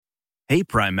Hey,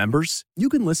 Prime members, you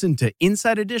can listen to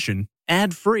Inside Edition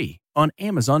ad-free on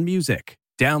Amazon Music.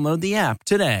 Download the app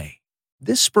today.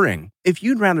 This spring, if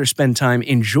you'd rather spend time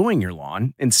enjoying your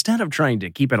lawn instead of trying to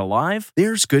keep it alive,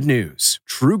 there's good news.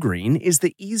 TruGreen is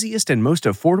the easiest and most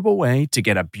affordable way to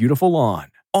get a beautiful lawn.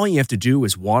 All you have to do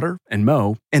is water and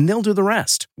mow, and they'll do the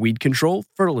rest. Weed control,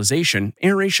 fertilization,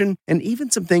 aeration, and even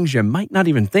some things you might not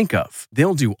even think of.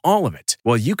 They'll do all of it,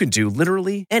 while you can do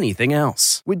literally anything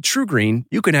else. With TruGreen,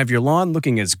 you can have your lawn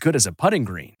looking as good as a putting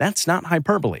green. That's not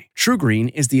hyperbole.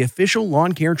 TruGreen is the official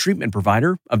lawn care treatment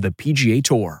provider of the PGA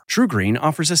Tour. TruGreen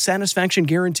offers a satisfaction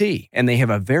guarantee, and they have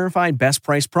a verified best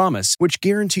price promise, which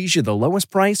guarantees you the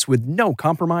lowest price with no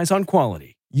compromise on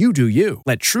quality. You do you.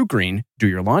 Let TruGreen do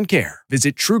your lawn care.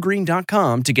 Visit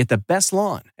TruGreen.com to get the best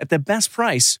lawn at the best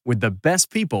price with the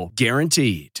best people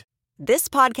guaranteed. This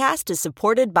podcast is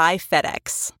supported by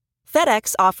FedEx.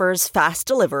 FedEx offers fast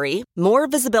delivery, more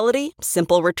visibility,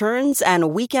 simple returns,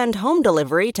 and weekend home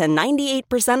delivery to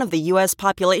 98% of the U.S.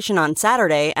 population on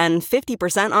Saturday and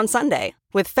 50% on Sunday.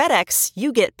 With FedEx,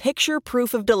 you get picture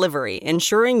proof of delivery,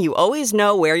 ensuring you always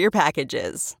know where your package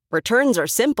is. Returns are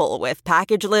simple with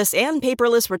packageless and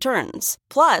paperless returns.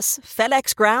 Plus,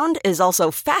 FedEx Ground is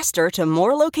also faster to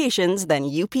more locations than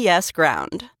UPS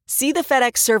Ground. See the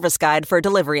FedEx service guide for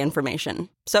delivery information.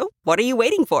 So, what are you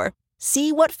waiting for?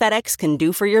 See what FedEx can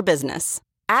do for your business.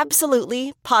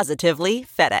 Absolutely, positively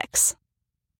FedEx.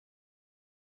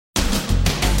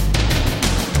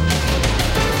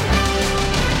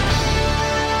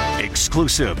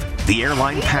 Exclusive. The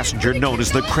airline passenger known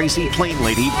as the Crazy Plane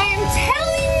Lady I am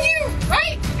telling you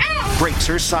right now, breaks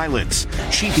her silence.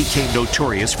 She became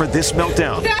notorious for this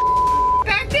meltdown. that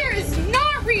back there is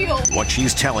not real. What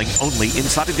she's telling only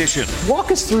Inside Edition.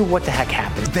 Walk us through what the heck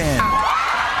happened. Then,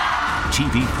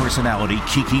 TV personality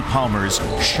Keke Palmer's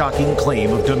shocking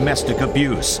claim of domestic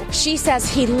abuse. She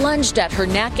says he lunged at her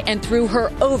neck and threw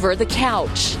her over the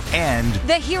couch. And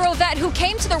the hero vet who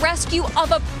came to the rescue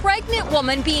of a pregnant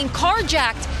woman being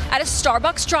carjacked at a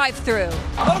Starbucks drive-thru.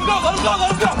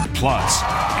 Let's go. Plus,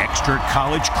 extra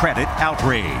college credit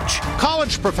outrage.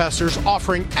 College professors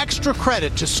offering extra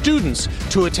credit to students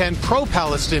to attend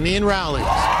pro-Palestinian rallies.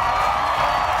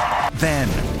 Then,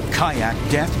 kayak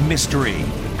death mystery.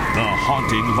 The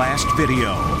haunting last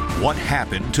video. What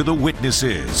happened to the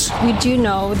witnesses? We do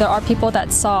know there are people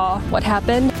that saw what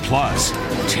happened. Plus,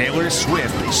 Taylor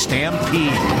Swift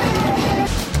stampede.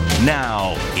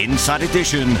 Now, Inside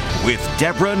Edition with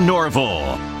Deborah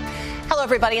Norville. Hello,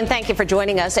 everybody, and thank you for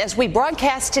joining us as we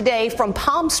broadcast today from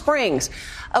Palm Springs.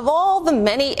 Of all the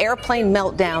many airplane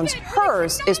meltdowns,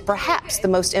 hers is perhaps the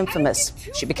most infamous.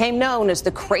 She became known as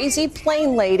the Crazy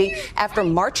Plane Lady after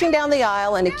marching down the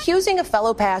aisle and accusing a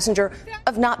fellow passenger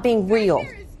of not being real.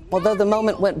 Although the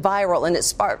moment went viral and it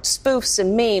sparked spoofs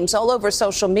and memes all over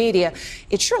social media,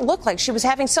 it sure looked like she was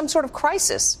having some sort of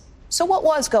crisis. So what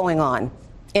was going on?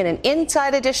 In an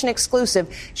Inside Edition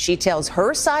exclusive, she tells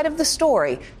her side of the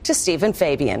story to Stephen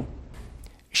Fabian.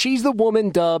 She's the woman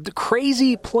dubbed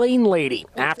Crazy Plane Lady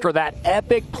after that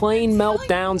epic plane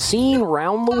meltdown seen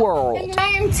around the world. I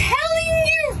am telling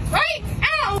you right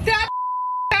now, that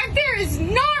back there is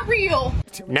not real.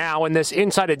 Now, in this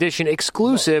Inside Edition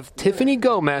exclusive, Tiffany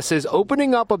Gomez is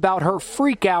opening up about her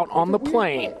freak out on the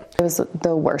plane. It was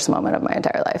the worst moment of my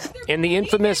entire life. In the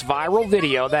infamous viral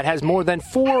video that has more than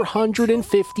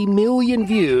 450 million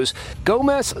views,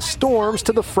 Gomez storms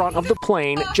to the front of the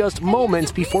plane just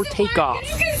moments before takeoff.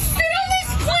 You can sit on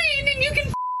this plane and you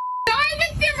can die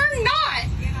with them or not.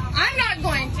 I'm not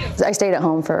going to. I stayed at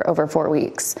home for over 4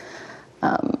 weeks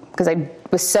because I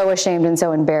was so ashamed and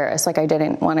so embarrassed, like I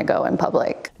didn't want to go in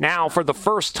public. Now, for the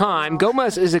first time,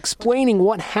 Gomez is explaining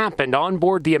what happened on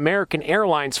board the American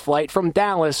Airlines flight from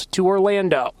Dallas to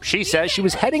Orlando. She says she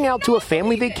was heading out to a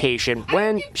family vacation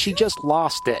when she just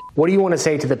lost it. What do you want to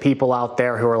say to the people out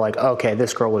there who are like, okay,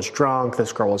 this girl was drunk,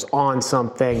 this girl was on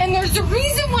something? And there's a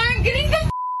reason why I'm getting the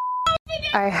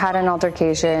I had an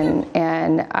altercation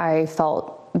and I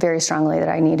felt very strongly that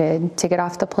I needed to get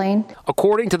off the plane.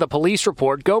 According to the police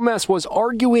report, Gomez was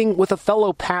arguing with a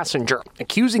fellow passenger,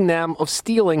 accusing them of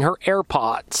stealing her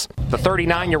AirPods. The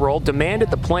 39-year-old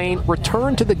demanded the plane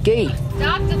return to the gate.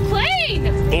 Stop the plane!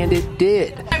 And it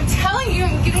did. I'm telling you,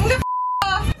 I'm getting the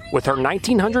off. With her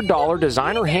 $1,900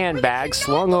 designer handbag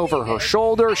slung over her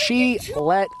shoulder, she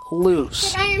let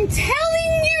loose. I am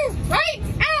telling you right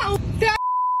now, that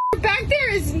back there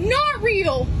is not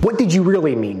real. What did you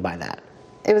really mean by that?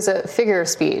 It was a figure of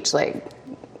speech, like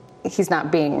he's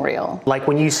not being real. Like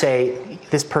when you say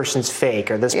this person's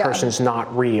fake or this person's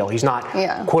not real, he's not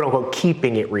quote unquote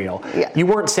keeping it real. You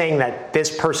weren't saying that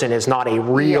this person is not a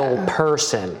real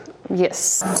person.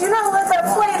 Yes. Do not let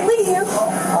that plane leave.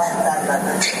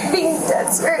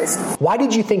 Yes, first. Why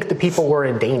did you think the people were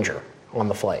in danger on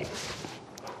the flight?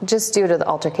 Just due to the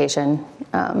altercation.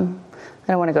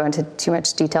 I don't want to go into too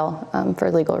much detail for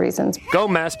legal reasons.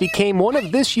 Gomez became one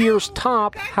of this year's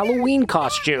top Halloween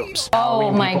costumes.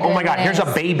 Oh my goodness. Oh my God, here's a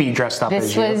baby dressed up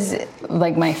as you. This was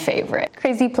like my favorite.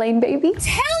 Crazy plane baby.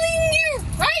 Telling you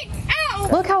right now.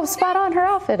 Look how spot on her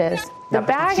outfit is. The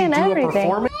bag and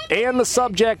everything. And the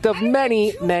subject of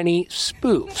many, many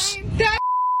spoofs. That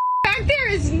back there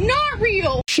is not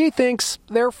real. She thinks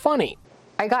they're funny.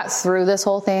 I got through this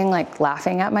whole thing like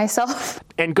laughing at myself.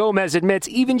 And Gomez admits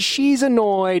even she's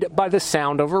annoyed by the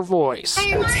sound of her voice.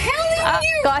 I'm telling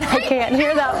you. God, I can't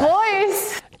hear that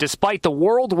voice. Despite the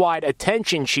worldwide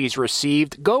attention she's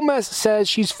received, Gomez says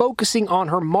she's focusing on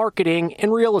her marketing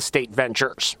and real estate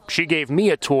ventures. She gave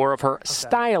me a tour of her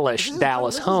stylish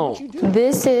Dallas home.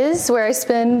 This is where I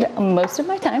spend most of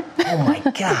my time. Oh my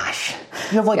gosh.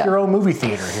 You have like your own movie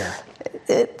theater here.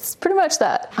 It's pretty much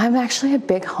that. I'm actually a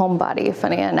big homebody,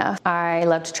 funny enough. I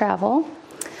love to travel.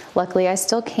 Luckily, I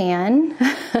still can.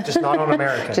 Just not on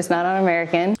American. Just not on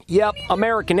American. Yep,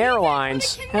 American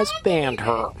Airlines has banned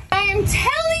her. I am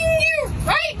telling you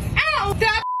right now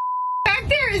that back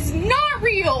there is not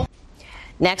real.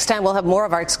 Next time, we'll have more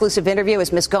of our exclusive interview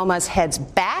as Miss Gomez heads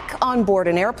back on board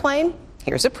an airplane.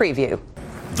 Here's a preview.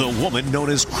 The woman known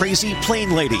as Crazy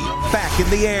Plane Lady, back in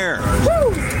the air.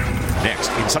 Woo!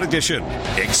 Next, Inside Edition,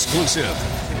 exclusive.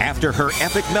 After her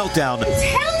epic meltdown, I'm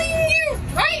telling you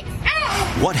right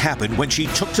now. What happened when she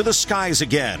took to the skies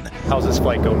again? How's this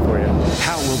flight going for you?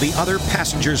 How will the other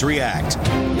passengers react?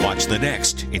 Watch the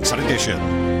next Inside Edition.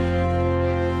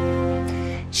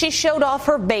 She showed off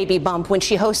her baby bump when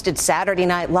she hosted Saturday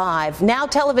Night Live. Now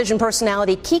television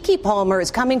personality Keke Palmer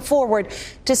is coming forward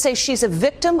to say she's a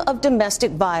victim of domestic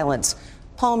violence.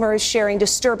 Palmer is sharing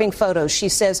disturbing photos, she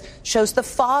says, shows the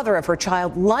father of her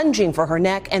child lunging for her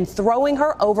neck and throwing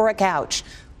her over a couch.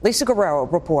 Lisa Guerrero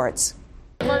reports.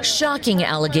 Shocking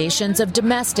allegations of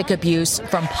domestic abuse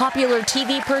from popular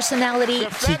TV personality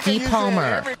Keke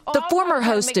Palmer. The former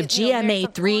host of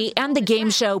GMA3 and the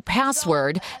game show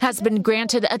Password has been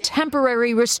granted a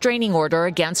temporary restraining order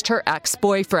against her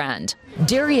ex-boyfriend.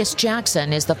 Darius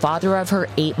Jackson is the father of her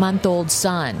 8-month-old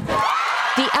son.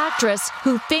 The actress,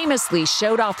 who famously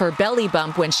showed off her belly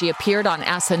bump when she appeared on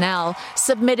SNL,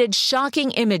 submitted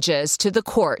shocking images to the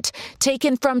court,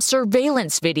 taken from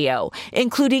surveillance video,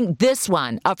 including this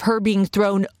one of her being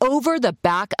thrown over the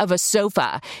back of a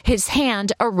sofa, his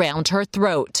hand around her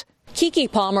throat. Keke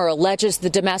Palmer alleges the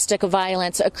domestic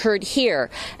violence occurred here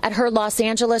at her Los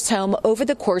Angeles home over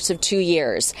the course of 2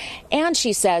 years. And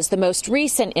she says the most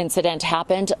recent incident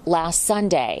happened last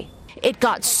Sunday. It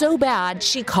got so bad,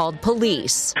 she called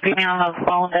police. We now have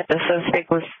found that the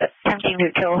suspect was attempting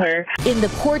to kill her. In the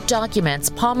court documents,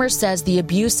 Palmer says the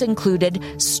abuse included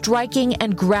striking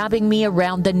and grabbing me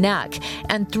around the neck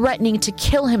and threatening to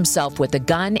kill himself with a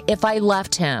gun if I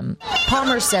left him.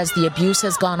 Palmer says the abuse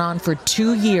has gone on for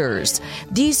 2 years.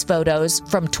 These photos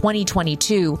from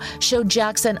 2022 show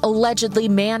Jackson allegedly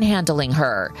manhandling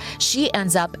her. She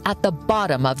ends up at the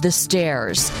bottom of the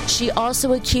stairs. She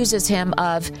also accuses him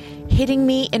of hitting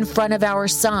me in front of our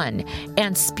son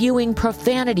and spewing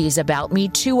profanities about me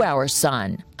to our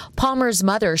son. Palmer's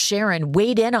mother, Sharon,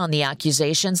 weighed in on the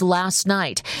accusations last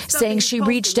night, saying she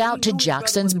reached out to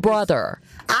Jackson's brother.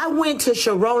 I went to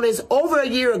Sharonis over a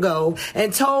year ago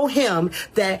and told him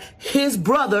that his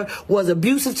brother was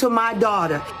abusive to my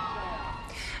daughter.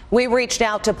 We reached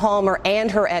out to Palmer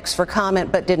and her ex for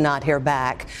comment, but did not hear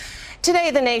back.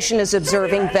 Today, the nation is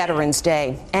observing Veterans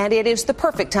Day, and it is the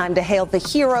perfect time to hail the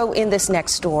hero in this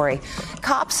next story.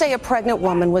 Cops say a pregnant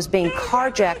woman was being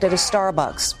carjacked at a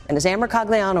Starbucks. And as Amber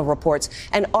Cagliano reports,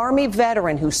 an Army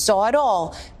veteran who saw it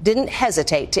all didn't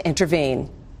hesitate to intervene.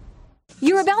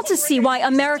 You're about to see why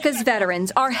America's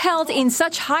veterans are held in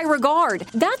such high regard.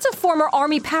 That's a former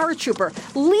Army paratrooper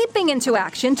leaping into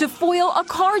action to foil a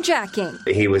carjacking.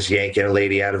 He was yanking a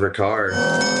lady out of her car.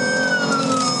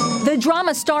 The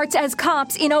drama starts as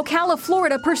cops in Ocala,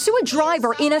 Florida pursue a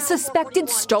driver in a suspected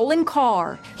stolen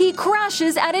car. He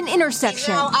crashes at an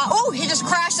intersection. He just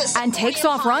crashes. And takes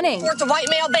off running. Towards the white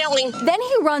male building. Then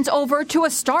he runs over to a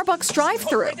Starbucks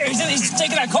drive-thru. He's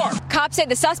taking that car. Cops say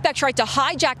the suspect tried to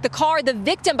hijack the car. The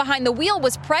victim behind the wheel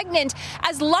was pregnant.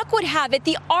 As luck would have it,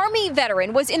 the Army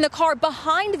veteran was in the car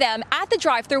behind them at the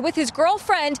drive-thru with his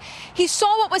girlfriend. He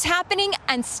saw what was happening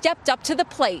and stepped up to the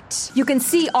plate. You can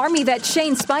see Army vet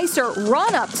Shane Spicer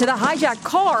run up to the hijacked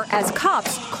car as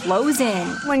cops close in.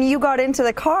 When you got into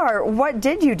the car, what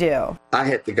did you do? I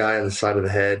hit the guy on the side of the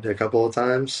head a couple of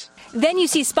times. Then you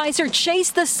see Spicer chase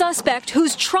the suspect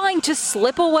who's trying to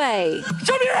slip away.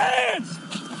 Show me your hands!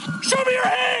 Show me your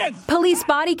hands! Police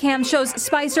body cam shows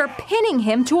Spicer pinning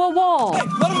him to a wall. Hey,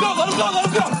 let him go, let him go, let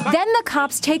him go! Then the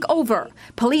cops take over.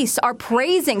 Police are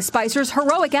praising Spicer's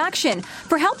heroic action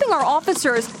for helping our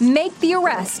officers make the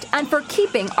arrest and for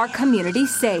keeping our community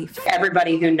safe.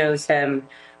 Everybody who knows him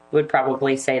would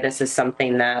probably say this is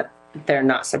something that they're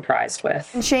not surprised with.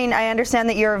 And Shane, I understand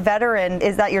that you're a veteran.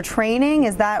 Is that your training?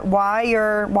 Is that why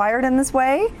you're wired in this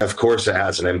way? Of course it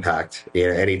has an impact.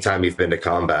 Anytime you've been to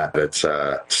combat, it's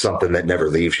something that never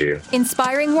leaves you.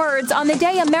 Inspiring words on the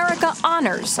day America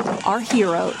honors our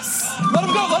heroes. Let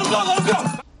him go, let him go, let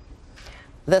him go!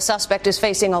 The suspect is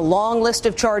facing a long list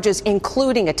of charges,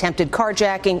 including attempted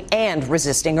carjacking and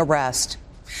resisting arrest.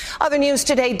 Other news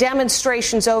today,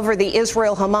 demonstrations over the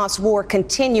Israel-Hamas war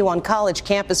continue on college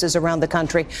campuses around the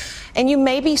country. And you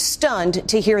may be stunned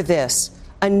to hear this.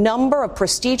 A number of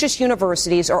prestigious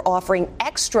universities are offering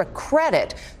extra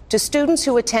credit to students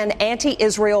who attend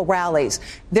anti-Israel rallies.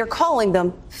 They're calling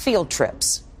them field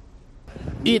trips.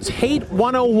 It's Hate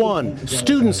 101.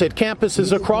 Students at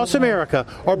campuses across America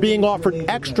are being offered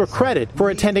extra credit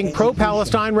for attending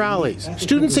pro-Palestine rallies.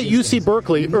 Students at UC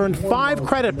Berkeley earned 5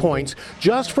 credit points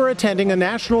just for attending a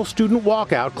national student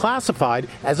walkout classified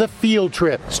as a field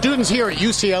trip. Students here at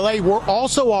UCLA were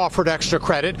also offered extra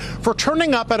credit for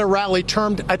turning up at a rally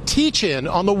termed a teach-in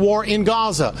on the war in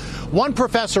Gaza. One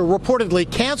professor reportedly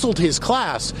canceled his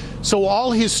class so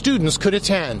all his students could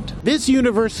attend. This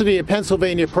University of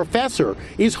Pennsylvania professor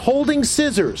is holding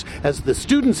scissors as the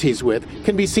students he's with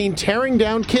can be seen tearing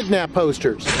down kidnap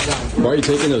posters. Why are you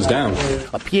taking those down?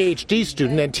 A PhD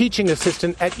student and teaching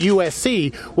assistant at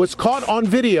USC was caught on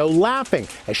video laughing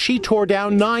as she tore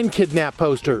down 9 kidnap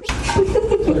posters.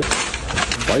 Why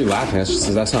are you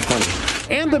laughing? That's not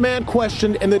funny. And the man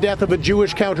questioned in the death of a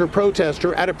Jewish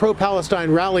counter-protester at a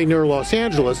pro-Palestine rally near Los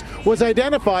Angeles was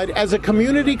identified as a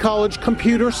community college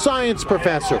computer science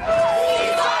professor.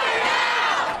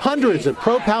 Hundreds of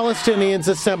pro-Palestinians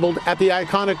assembled at the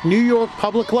iconic New York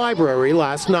Public Library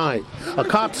last night. A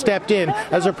cop stepped in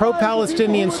as a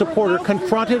pro-Palestinian supporter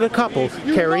confronted a couple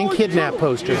carrying kidnap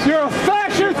posters. You're a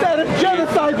fascist and a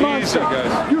genocide monster.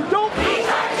 You don't.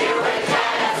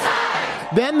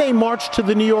 Then they marched to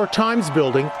the New York Times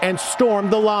building and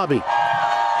stormed the lobby.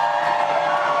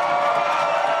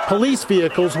 Police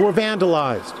vehicles were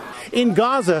vandalized. In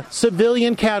Gaza,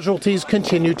 civilian casualties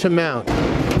continue to mount.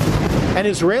 An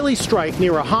Israeli strike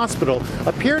near a hospital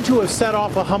appeared to have set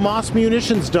off a Hamas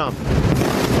munitions dump.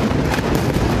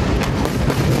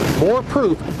 More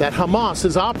proof that Hamas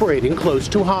is operating close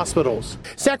to hospitals.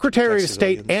 Secretary of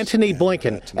State Antony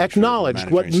Blinken acknowledged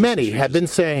what many had been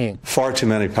saying. Far too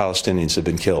many Palestinians have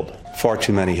been killed. Far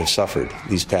too many have suffered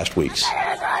these past weeks.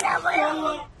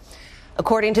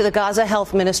 According to the Gaza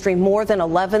Health Ministry, more than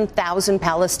 11,000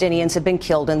 Palestinians have been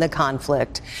killed in the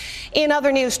conflict. In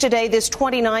other news today, this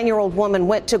 29-year-old woman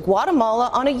went to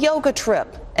Guatemala on a yoga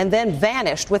trip and then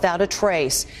vanished without a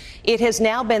trace. It has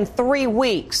now been 3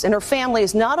 weeks, and her family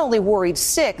is not only worried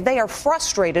sick, they are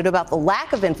frustrated about the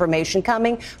lack of information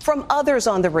coming from others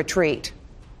on the retreat.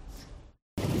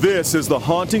 This is the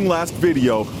haunting last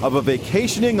video of a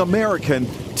vacationing American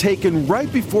taken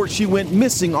right before she went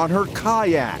missing on her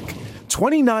kayak.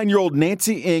 29-year-old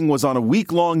Nancy Ng was on a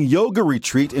week-long yoga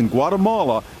retreat in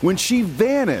Guatemala when she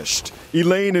vanished.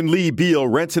 Elaine and Lee Beal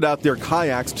rented out their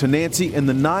kayaks to Nancy and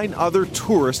the 9 other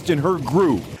tourists in her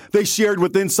group. They shared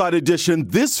with Inside Edition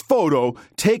this photo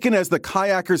taken as the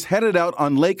kayakers headed out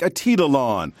on Lake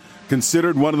Atitlan,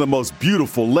 considered one of the most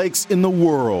beautiful lakes in the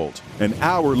world. An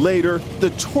hour later,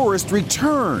 the tourist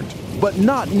returned, but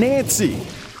not Nancy.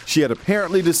 She had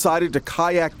apparently decided to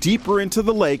kayak deeper into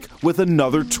the lake with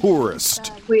another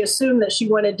tourist. We assumed that she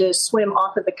wanted to swim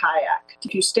off of the kayak.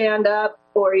 If you stand up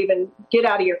or even get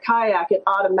out of your kayak, it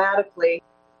automatically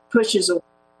pushes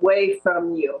away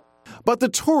from you. But the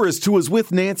tourist who was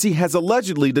with Nancy has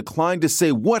allegedly declined to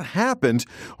say what happened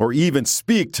or even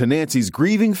speak to Nancy's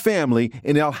grieving family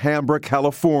in Alhambra,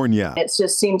 California. It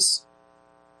just seems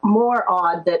more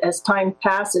odd that as time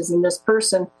passes and this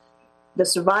person, the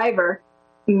survivor,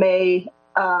 may,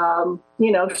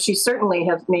 she certainly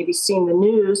has maybe seen the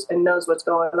news and knows what's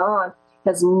going on,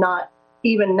 has not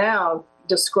even now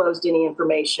disclosed any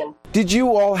information. Did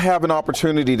you all have an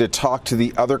opportunity to talk to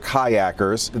the other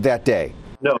kayakers that day?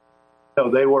 No,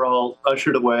 they were all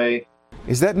ushered away.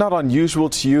 Is that not unusual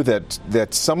to you that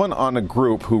someone on a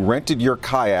group who rented your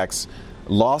kayaks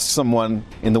lost someone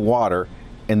in the water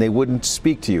and they wouldn't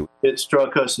speak to you? It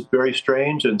struck us as very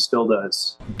strange and still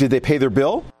does. Did they pay their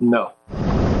bill? No.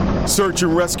 Search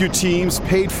and rescue teams,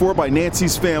 paid for by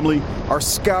Nancy's family, are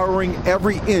scouring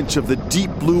every inch of the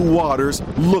deep blue waters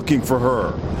looking for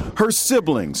her. Her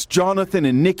siblings, Jonathan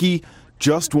and Nikki,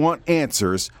 just want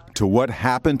answers to what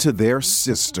happened to their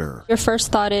sister. Your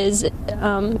first thought is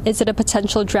it a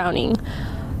potential drowning?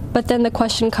 But then the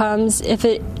question comes, if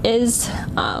it is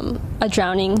a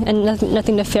drowning and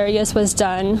nothing nefarious was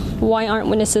done, why aren't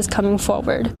witnesses coming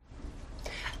forward?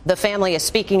 The family is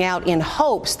speaking out in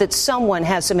hopes that someone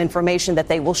has some information that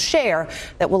they will share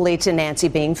that will lead to Nancy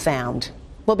being found.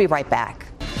 We'll be right back.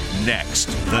 Next,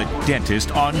 the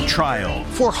dentist on trial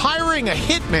for hiring a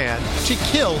hitman to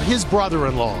kill his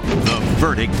brother-in-law. The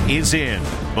verdict is in,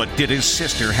 but did his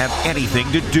sister have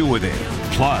anything to do with it?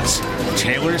 Plus,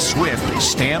 Taylor Swift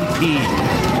stampede.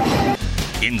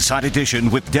 Inside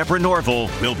Edition with Deborah Norville.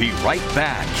 We'll be right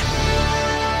back.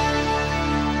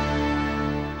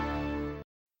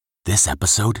 This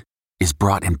episode is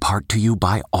brought in part to you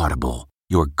by Audible,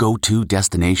 your go-to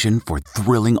destination for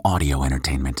thrilling audio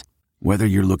entertainment. Whether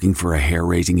you're looking for a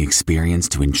hair-raising experience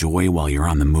to enjoy while you're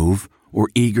on the move or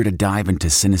eager to dive into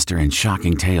sinister and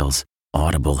shocking tales,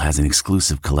 Audible has an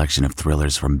exclusive collection of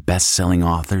thrillers from best-selling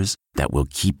authors that will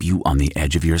keep you on the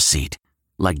edge of your seat.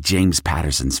 Like James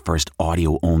Patterson's first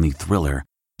audio-only thriller,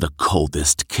 The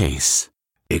Coldest Case.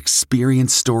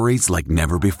 Experience stories like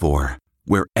never before,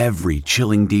 where every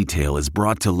chilling detail is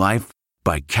brought to life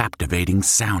by captivating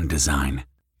sound design.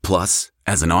 Plus,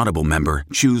 as an Audible member,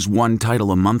 choose one title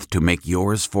a month to make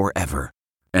yours forever.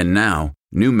 And now,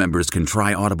 new members can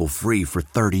try Audible free for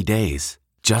 30 days.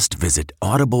 Just visit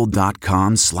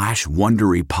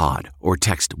audible.com/WonderyPod or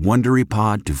text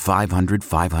WonderyPod to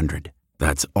 500-500.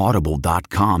 That's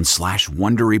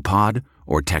audible.com/WonderyPod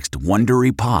or text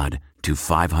WonderyPod to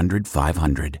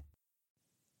 500-500.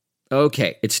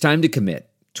 Okay, it's time to commit.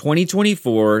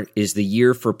 2024 is the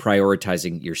year for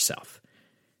prioritizing yourself.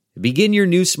 Begin your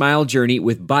new smile journey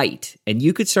with Byte, and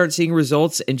you could start seeing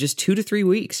results in just 2 to 3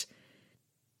 weeks.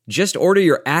 Just order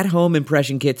your at-home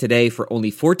impression kit today for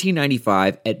only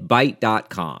 $14.95 at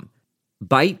Byte.com.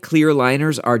 Byte clear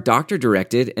aligners are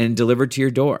doctor-directed and delivered to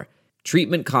your door.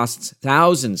 Treatment costs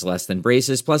thousands less than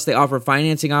braces, plus they offer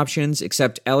financing options,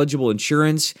 accept eligible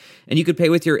insurance, and you could pay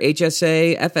with your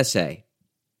HSA, FSA.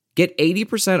 Get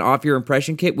 80% off your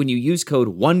impression kit when you use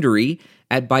code WONDERY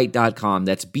at Byte.com.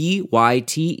 That's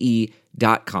BYTE.com.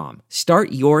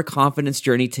 Start your confidence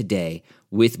journey today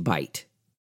with Byte.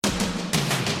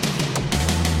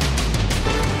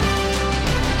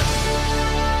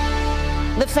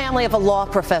 The family of a law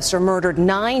professor murdered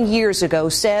 9 years ago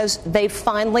says they've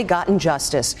finally gotten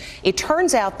justice. It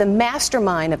turns out the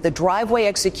mastermind of the driveway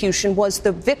execution was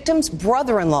the victim's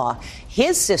brother-in-law.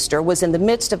 His sister was in the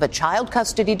midst of a child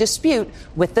custody dispute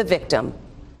with the victim.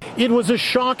 It was a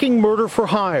shocking murder for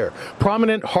hire.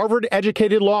 Prominent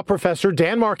Harvard-educated law professor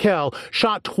Dan Markel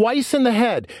shot twice in the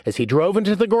head as he drove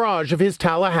into the garage of his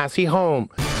Tallahassee home.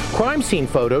 Crime scene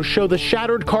photos show the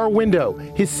shattered car window,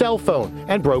 his cell phone,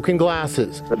 and broken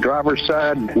glasses. The driver's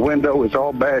side window is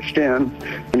all bashed in,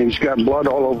 and he's got blood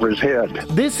all over his head.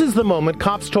 This is the moment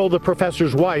cops told the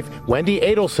professor's wife, Wendy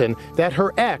Adelson, that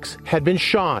her ex had been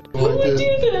shot. Who would do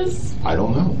this? I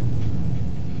don't know.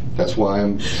 That's why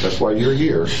you're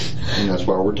here, and that's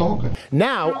why we're talking.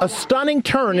 Now, a stunning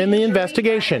turn in the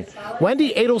investigation.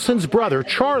 Wendy Adelson's brother,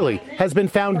 Charlie, has been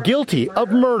found guilty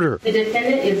of murder. The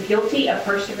defendant is guilty of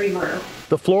first-degree murder.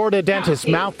 The Florida dentist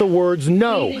mouthed the words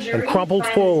no and crumpled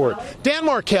forward. Dan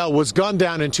Markel was gunned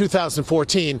down in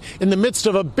 2014 in the midst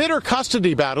of a bitter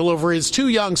custody battle over his 2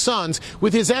 young sons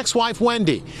with his ex-wife,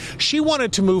 Wendy. She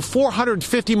wanted to move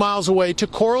 450 miles away to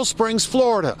Coral Springs,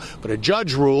 Florida, but a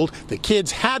judge ruled the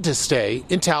kids had to stay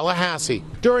in Tallahassee.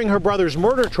 During her brother's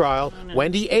murder trial,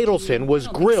 Wendy Adelson was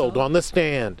grilled on the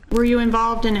stand. Were you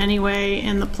involved in any way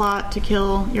in the plot to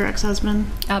kill your ex-husband?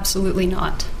 Absolutely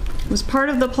not. Was part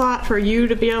of the plot for you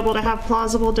to be able to have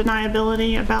plausible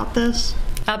deniability about this?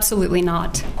 Absolutely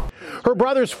not. Her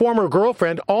brother's former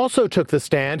girlfriend also took the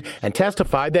stand and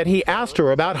testified that he asked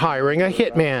her about hiring a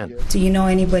hitman. Do you know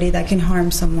anybody that can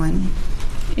harm someone?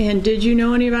 And did you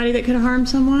know anybody that could harm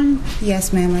someone?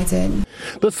 Yes, ma'am, I did.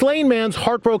 The slain man's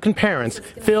heartbroken parents,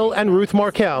 Phil and Ruth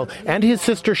Markel, and his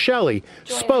sister Shelley,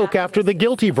 spoke after the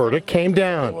guilty verdict came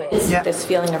down. This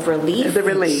feeling of relief? The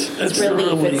relief. It's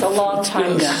relief. It's a long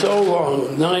time. It's been so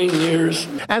long, 9 years.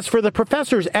 As for the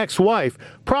professor's ex-wife,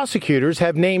 prosecutors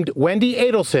have named Wendy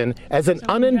Adelson as an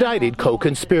unindicted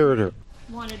co-conspirator.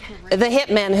 The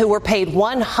hitmen, who were paid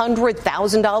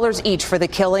 $100,000 each for the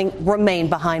killing, remain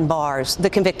behind bars. The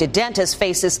convicted dentist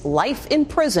faces life in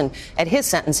prison at his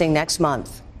sentencing next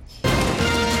month.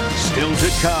 Still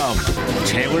to come,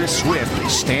 Taylor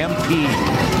Swift stampede.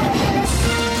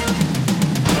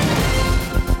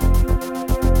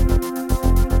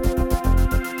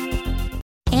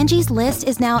 Angie's List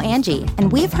is now Angie,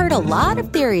 and we've heard a lot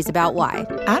of theories about why.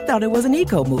 I thought it was an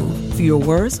eco move. Fewer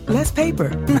words, less paper.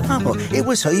 No, it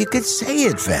was so you could say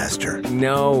it faster.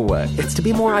 No, it's to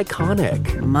be more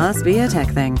iconic. Must be a tech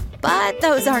thing. But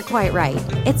those aren't quite right.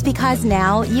 It's because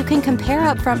now you can compare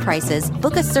upfront prices,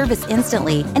 book a service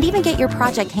instantly, and even get your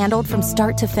project handled from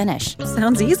start to finish.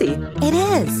 Sounds easy. It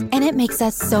is, and it makes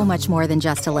us so much more than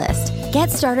just a list. Get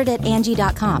started at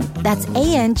Angie.com. That's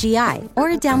ANGI,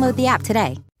 or download the app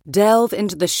today. Delve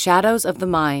into the shadows of the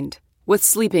mind with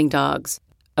Sleeping Dogs,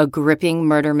 a gripping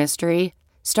murder mystery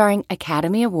starring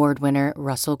Academy Award winner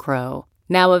Russell Crowe.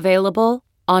 Now available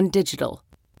on digital.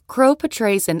 Crowe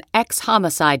portrays an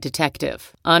ex-homicide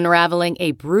detective unraveling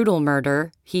a brutal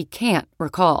murder he can't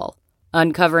recall.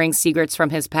 Uncovering secrets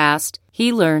from his past,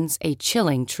 he learns a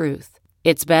chilling truth.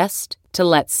 It's best to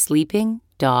let sleeping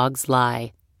dogs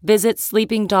lie. Visit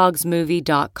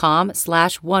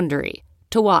sleepingdogsmovie.com/Wondery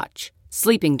to watch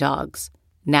Sleeping Dogs,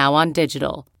 now on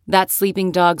digital. That's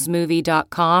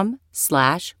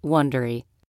sleepingdogsmovie.com/Wondery.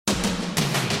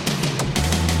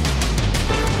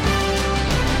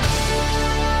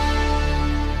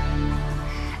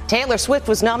 Taylor Swift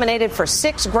was nominated for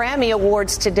 6 Grammy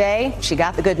Awards today. She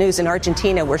got the good news in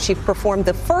Argentina, where she performed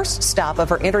the first stop of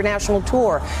her international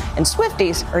tour. And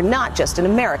Swifties are not just an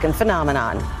American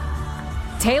phenomenon.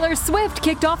 Taylor Swift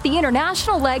kicked off the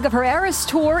international leg of her Eras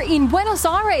tour in Buenos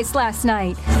Aires last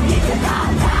night.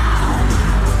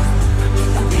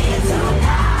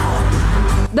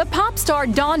 The pop star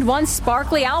donned one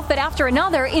sparkly outfit after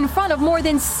another in front of more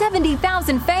than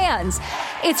 70,000 fans.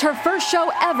 It's her first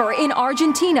show ever in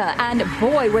Argentina, and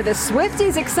boy, were the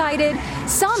Swifties excited.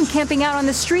 Some camping out on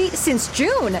the street since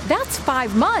June. That's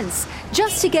 5 months,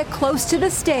 just to get close to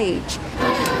the stage.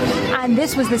 And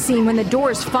this was the scene when the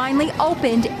doors finally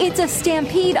opened. It's a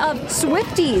stampede of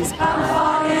Swifties. I'm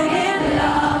falling in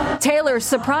love. Taylor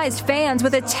surprised fans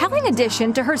with a telling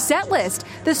addition to her set list,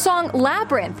 the song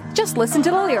Labyrinth. Just listen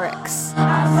to the lyrics.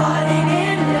 I'm falling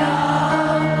in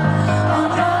love. Oh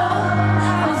no,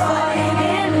 I'm falling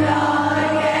in love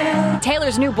again.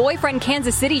 Taylor's new boyfriend,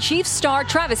 Kansas City Chiefs star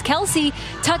Travis Kelce,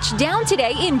 touched down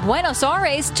today in Buenos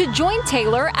Aires to join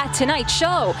Taylor at tonight's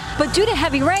show. But due to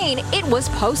heavy rain, it was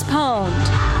postponed.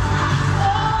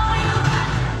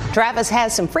 Travis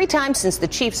has some free time since the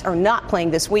Chiefs are not playing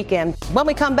this weekend. When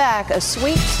we come back, a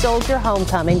sweet soldier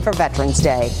homecoming for Veterans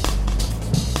Day.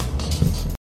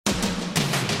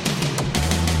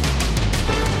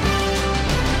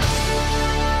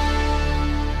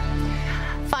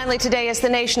 Finally, today, as the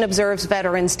nation observes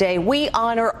Veterans Day, we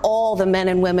honor all the men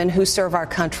and women who serve our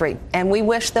country, and we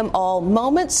wish them all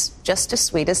moments just as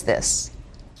sweet as this.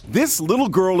 This little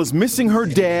girl is missing her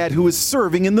dad, who is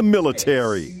serving in the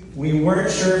military. We weren't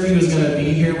sure if he was going to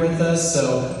be here with us,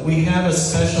 so we have a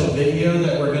special video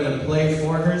that we're going to play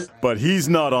for her. But he's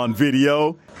not on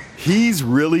video. He's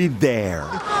really there.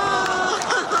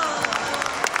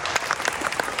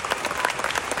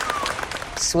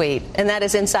 Sweet. And that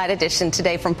is Inside Edition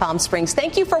today from Palm Springs.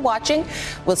 Thank you for watching.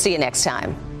 We'll see you next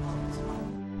time.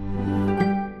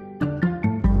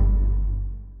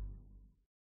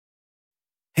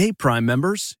 Hey, Prime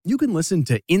members, you can listen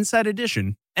to Inside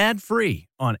Edition ad-free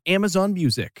on Amazon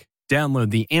Music. Download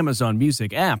the Amazon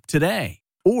Music app today.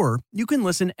 Or you can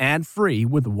listen ad-free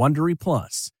with Wondery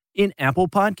Plus in Apple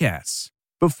Podcasts.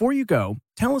 Before you go,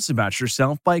 tell us about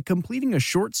yourself by completing a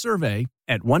short survey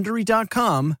at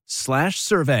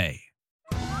Wondery.com/survey.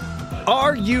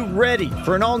 Are you ready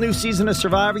for an all-new season of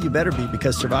Survivor? You better be,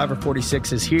 because Survivor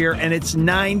 46 is here, and it's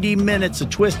 90 minutes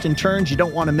of twists and turns you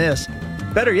don't want to miss.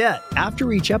 Better yet,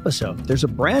 after each episode, there's a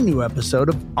brand new episode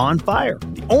of On Fire,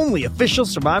 the only official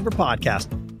Survivor podcast.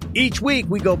 Each week,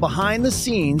 we go behind the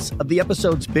scenes of the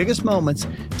episode's biggest moments,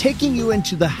 taking you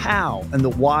into the how and the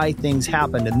why things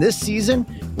happened. And this season,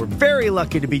 we're very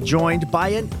lucky to be joined by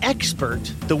an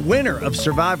expert, the winner of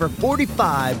Survivor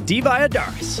 45, Dee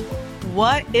Valladares.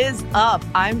 What is up?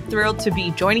 I'm thrilled to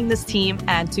be joining this team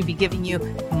and to be giving you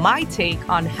my take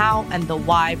on how and the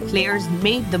why players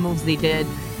made the moves they did,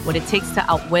 what it takes to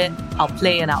outwit,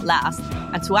 outplay, and outlast,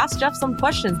 and to ask Jeff some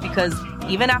questions, because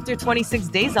even after 26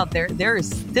 days out there is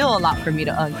still a lot for me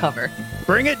to uncover.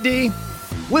 Bring it, Dee.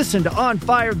 Listen to On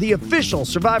Fire, the official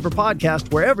Survivor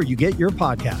podcast, wherever you get your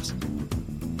podcast.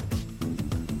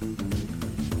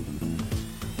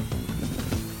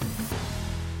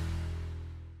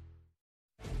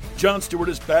 Jon Stewart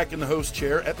is back in the host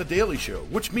chair at The Daily Show,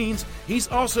 which means he's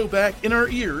also back in our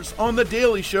ears on The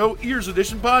Daily Show Ears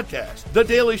Edition podcast. The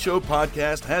Daily Show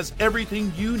podcast has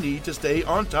everything you need to stay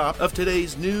on top of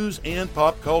today's news and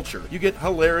pop culture. You get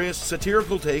hilarious,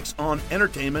 satirical takes on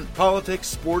entertainment, politics,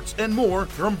 sports, and more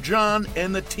from Jon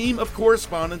and the team of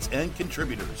correspondents and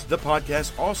contributors. The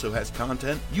podcast also has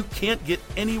content you can't get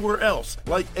anywhere else,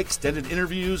 like extended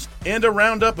interviews and a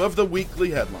roundup of the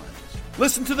weekly headlines.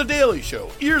 Listen to The Daily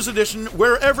Show, Ears Edition,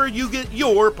 wherever you get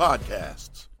your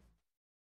podcasts.